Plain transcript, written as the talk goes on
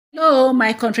Hello,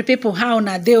 my country people. How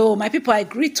na dey? Oh, my people, I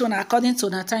greet una according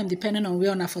to na time, depending on where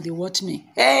una for the watch me.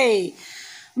 Hey,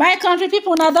 my country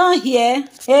people, na don hear.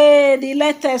 Hey, the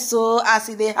latest so as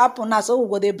it dey happen now, so we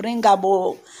go dey bring am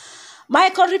o.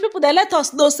 My country people, they let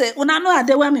us know say una know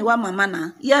Adewamiwa mama na.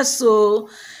 Yes, so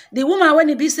the woman when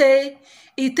he be say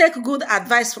he take good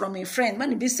advice from a friend. When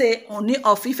he be say Ooni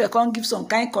of Ife come give some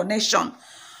kind connection.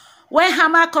 When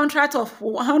hammer contract of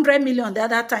 100 million the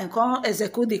other time come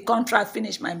execute the contract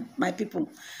finish, my people.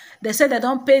 They say they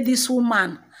don't pay this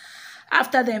woman.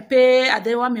 After they pay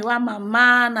Adewamiwa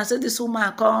mama, I say this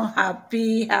woman come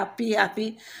happy.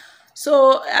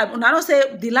 So I don't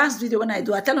say the last video when I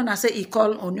do, I tell her I say he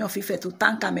call Ooni of Ife to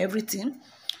thank him everything.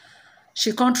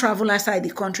 She can't travel outside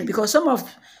the country because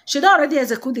she don't already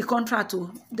execute the contract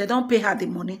too. They don't pay her the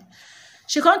money.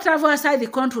 She can't travel outside the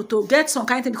country to get some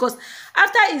kind of thing because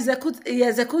after he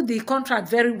execute the contract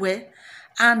very well,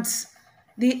 and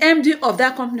the MD of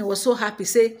that company was so happy,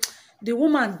 say the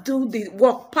woman do the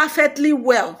work perfectly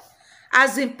well,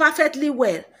 as in perfectly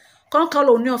well. Can't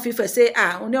call Ooni of Ife, say,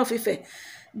 Ooni of Ife,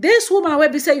 this woman will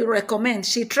be say you recommend,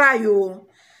 she try you,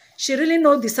 she really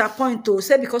no disappoint to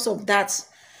say because of that,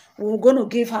 we're going to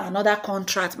give her another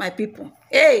contract, my people.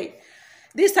 Hey,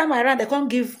 this time around, they can't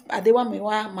give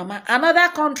Adewamiwa mama another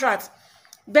contract.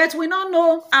 But we don't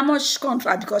know how much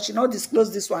contract because she not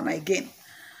disclose this one again.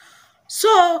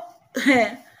 So,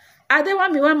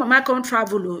 Adewamiwa mama can't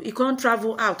travel. He can't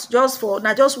travel out just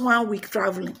 1 week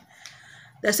traveling.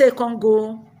 They say he can't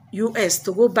go US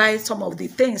to go buy some of the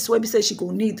things where we say she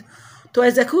go need to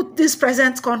execute this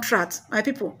present contract. My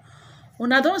people,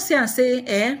 when I don't see and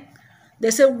say,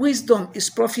 they say wisdom is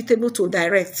profitable to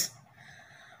direct.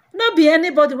 No be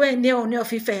anybody wey near Ooni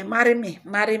of Ife marry me.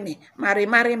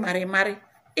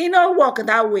 It no work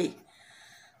that way.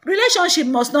 Relationship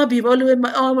must not be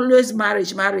always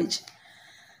marriage.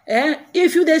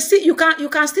 If you see, you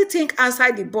can still think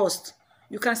outside the box.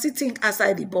 You can still think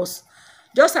outside the box.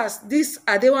 Just as this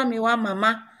Adewamiwa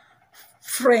mama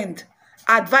friend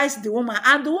advised the woman,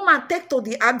 and the woman take to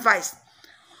the advice.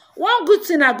 One good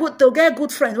thing to get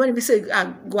good friend when we say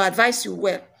go advise you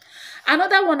well.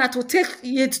 Another one to take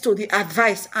it to the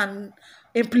advice and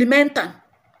implement them.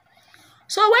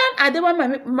 So when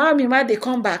Adewamiwa they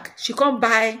come back, she come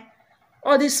buy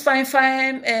all these fine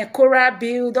coral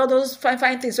build, all those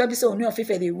fine things where we say Ooni of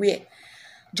Ife they wear,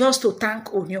 just to thank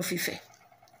Ooni of Ife.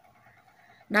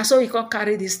 Now so he can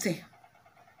carry this thing,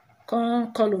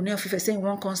 come call Ooni of Ife saying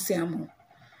one come see am,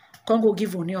 come go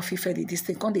give Ooni of Ife this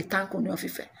thing, come they thank Ooni of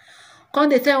Ife, come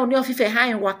they tell Ooni of Ife how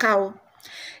in waka.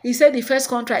 He said the first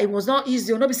contract, it was not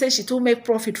easy. Nobody say she too make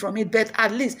profit from it, but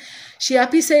at least she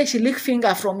happy say she lick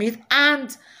finger from it,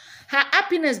 and her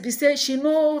happiness be say she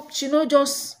no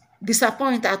just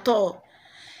disappoint at all.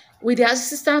 With the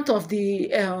assistant of the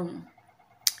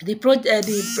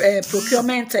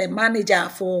procurement manager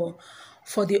for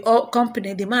the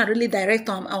company, the man really direct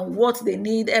them on what they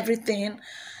need, everything.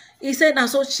 He said now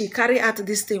so she carry out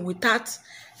this thing without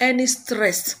any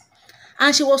stress.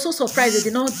 And she was so surprised they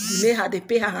did not delay her, they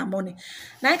pay her money.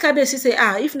 Now Kabiyesi say,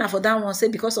 if not for that one, say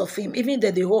because of him, even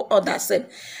the whole other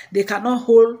said they cannot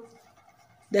hold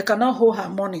her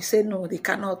money. Say no, they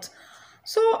cannot.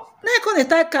 So now they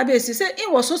tell Kabiyesi, say he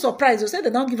was so surprised. They said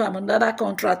they don't give him another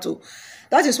contract too.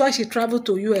 That is why she traveled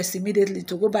to US immediately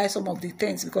to go buy some of the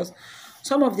things, because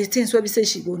some of the things where we say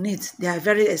she go need, they are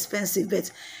very expensive. But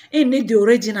he need the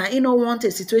original. He don't want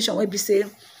a situation where we say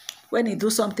when he do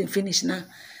something finish now,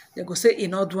 they go say he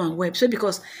not do and well. So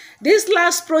because this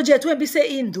last project when we say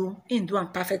he do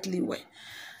and perfectly well.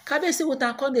 Kabiyesi would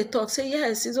come they talk, say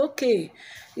yes, it's okay,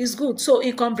 it's good. So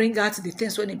he can bring out the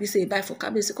things when he be say buy for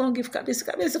Kabiyesi, come give Kabiyesi.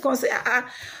 Kabiyesi come say,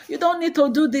 you don't need to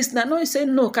do this now. No, he say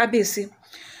no, Kabiyesi,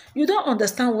 you don't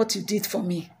understand what you did for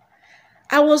me.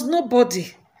 I was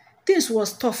nobody. Things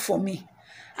was tough for me.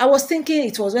 I was thinking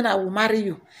it was when I will marry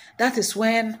you. That is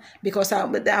when, because I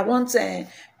want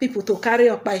people to carry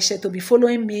up my shit, to be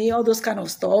following me, all those kind of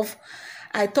stuff.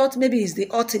 I thought maybe it's the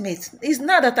ultimate. It's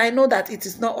not that I know that it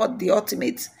is not the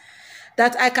ultimate.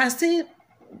 That I can still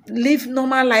live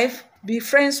normal life, be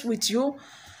friends with you,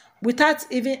 without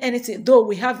even anything. Though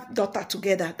we have daughter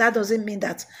together, that doesn't mean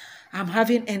that I'm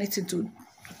having anything to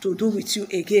do with you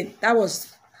again. That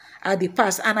was at the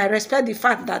past. And I respect the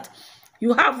fact that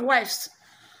you have wives.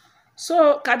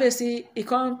 So Kabiyesi, he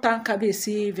can't thank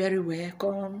Kabiyesi very well,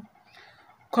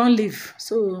 can't leave.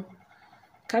 So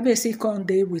Kabiyesi come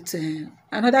there with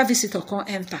another visitor come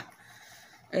enter.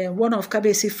 One of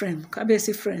Kabiyesi friend.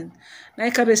 Now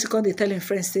Kabiyesi come they tell him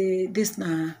friend say this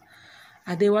na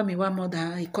Adewamiwa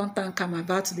mother. He can't thank him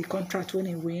about the contract when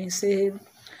he win. Say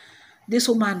this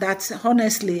woman that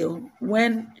honestly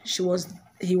when she was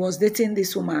he was dating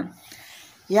this woman.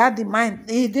 He had the mind,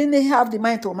 he didn't have the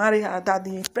mind to marry her, that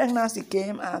the pregnancy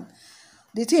came, and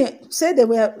the thing say they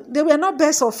were not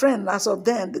best of friends as of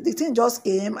then. The thing just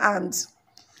came and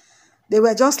they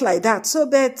were just like that. So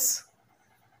but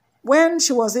when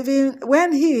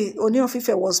Ooni of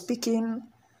Ife was picking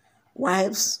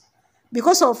wives,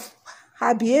 because of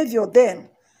her behavior then,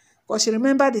 because she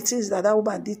remembered the things that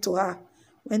woman did to her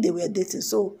when they were dating.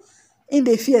 So in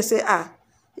the fear say,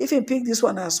 if he pick this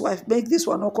one as wife, make this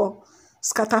one also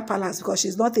scatter palace, because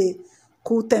she's not a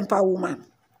cool temper woman.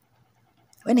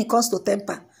 When it comes to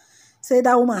temper, say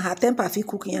that woman, her temper fit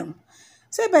cook him.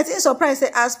 Say, but in surprise, say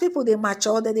as people they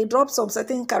mature, then they drop some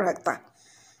certain character.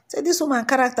 Say this woman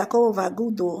character come over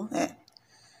good though.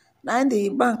 Now in the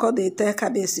bank, they tell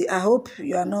Kabesi, I hope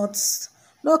you are not.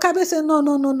 No, Kabesi,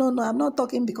 no. I'm not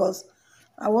talking because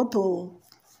I want to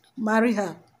marry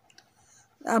her.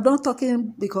 I'm not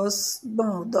talking because,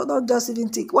 no, don't just even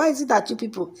think. Why is it that you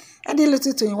people, any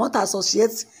little thing, you want to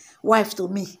associate wife to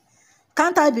me?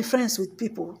 Can't I be friends with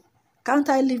people? Can't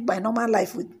I live my normal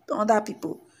life with other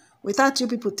people without you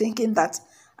people thinking that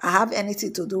I have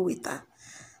anything to do with her?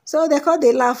 So they call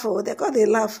they laugh. They call they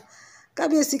laugh.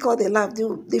 Kabiyesi call they laugh.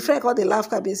 The friend call they laugh.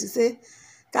 Kabiyesi say,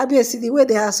 Kabiyesi, the way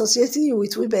they are associating you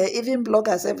with women, even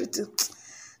bloggers, everything.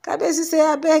 Kabiyesi say,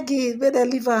 I beg you, may they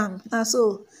leave him. And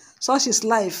so, such is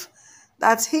life.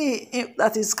 That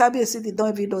is Kabiyesi did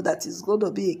not even know that he's going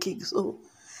to be a king. So,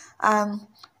 and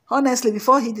honestly,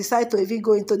 before he decided to even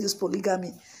go into this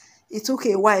polygamy, it took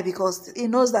a while, because he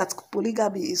knows that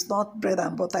polygamy is not bread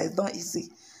and butter, it's not easy.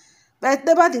 But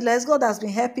nevertheless, God has been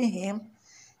helping him.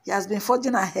 He has been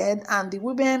forging ahead, and the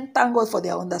women, thank God for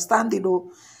their understanding.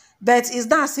 Though. But it's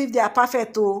not as if they are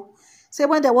perfect. Though. Say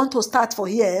when they want to start for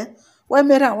here, when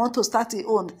Mary want to start their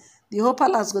own, the whole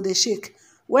palace go they shake.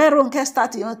 When Ronke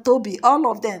start, Toby, all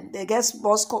of them, they get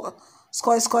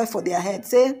score for their head.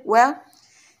 Say, well,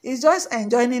 it's just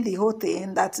enjoying the whole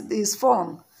thing, that is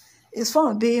fun. It's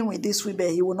fun being with this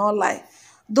women, he will not lie.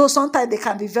 Though sometimes they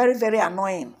can be very, very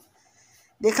annoying.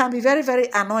 They can be very, very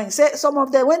annoying. Say, some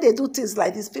of them, when they do things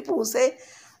like this, people will say,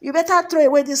 you better throw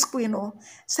away this queen,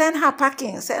 send her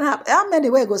packing, send her. How many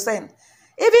way go send? Even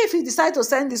if you decide to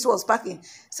send this ones packing,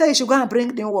 say you should go and bring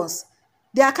new ones.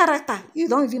 Their character, you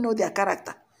don't even know their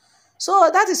character. So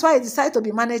that is why he decided to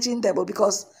be managing them,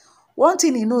 because one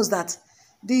thing he knows that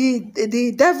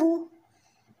the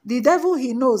devil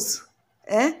he knows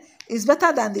is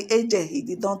better than the angel he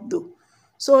did not do.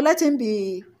 So let him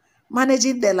be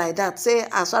managing them like that. Say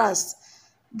as far as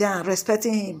they are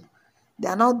respecting him, they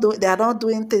are not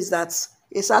doing things that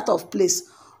is out of place.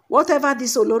 Whatever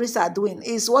these Oloris are doing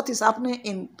is what is happening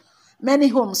in many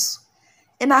homes.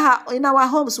 In our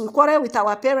homes, we quarrel with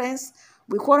our parents,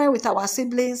 we quarrel with our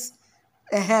siblings.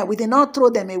 We did not throw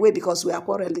them away because we are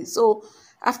quarreling. So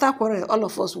after quarrel, all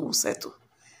of us will settle.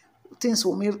 Things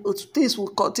will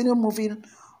continue moving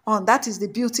on. That is the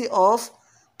beauty of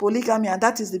polygamy, and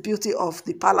that is the beauty of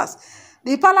the palace.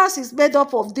 The palace is made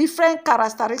up of different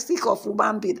characteristics of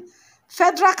human being.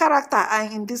 Federal character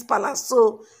are in this palace.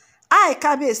 So I,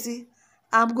 Kabiyesi,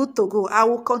 I'm good to go. I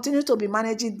will continue to be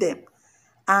managing them,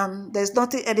 and there's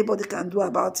nothing anybody can do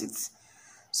about it.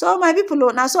 So my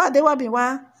people, now so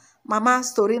Adewamiwa mama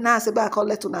story now say I call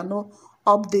let una know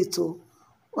update.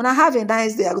 Una have a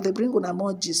nice day. I go to bring una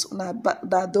more gist. Una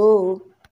do.